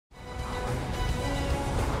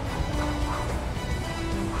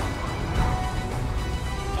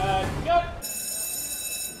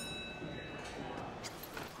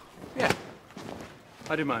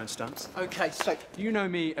I do my own stunts. Okay, so... You know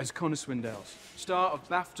me as Connor Swindells, star of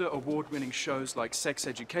BAFTA award-winning shows like Sex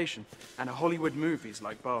Education and Hollywood movies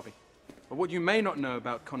like Barbie. But what you may not know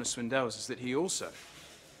about Connor Swindells is that he also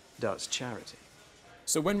does charity.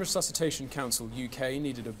 So when Resuscitation Council UK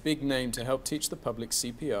needed a big name to help teach the public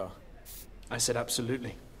CPR, I said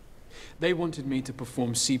absolutely. They wanted me to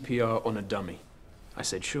perform CPR on a dummy. I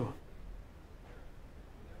said sure.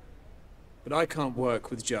 But I can't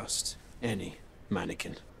work with just any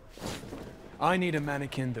mannequin. I need a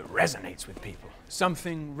mannequin that resonates with people.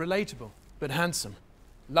 Something relatable, but handsome.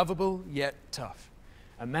 Lovable, yet tough.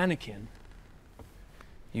 A mannequin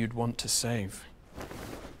you'd want to save.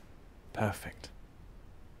 Perfect.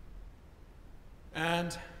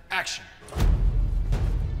 And action.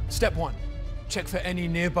 Step 1. Check for any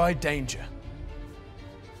nearby danger.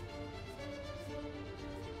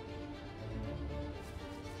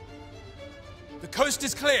 The coast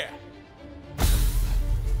is clear.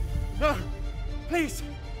 No! Please!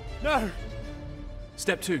 No!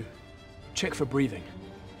 Step 2. Check for breathing.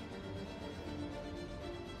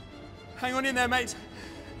 Hang on in there, mate.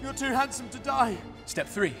 You're too handsome to die. Step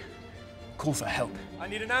 3. Call for help. I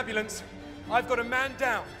need an ambulance. I've got a man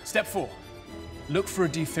down. Step 4. Look for a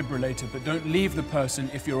defibrillator, but don't leave the person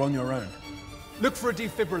if you're on your own. Look for a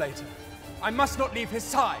defibrillator. I must not leave his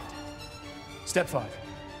side. Step 5.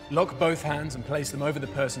 Lock both hands and place them over the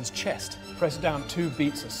person's chest. Press down 2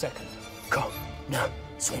 beats a second. Connor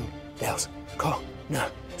Swindells.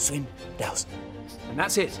 Connor Swindells. And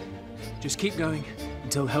that's it. Just keep going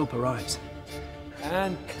until help arrives.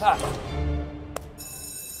 And cut.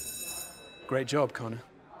 Great job, Connor.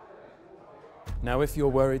 Now, if you're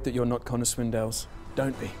worried that you're not Connor Swindells,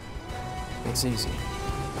 don't be. It's easy.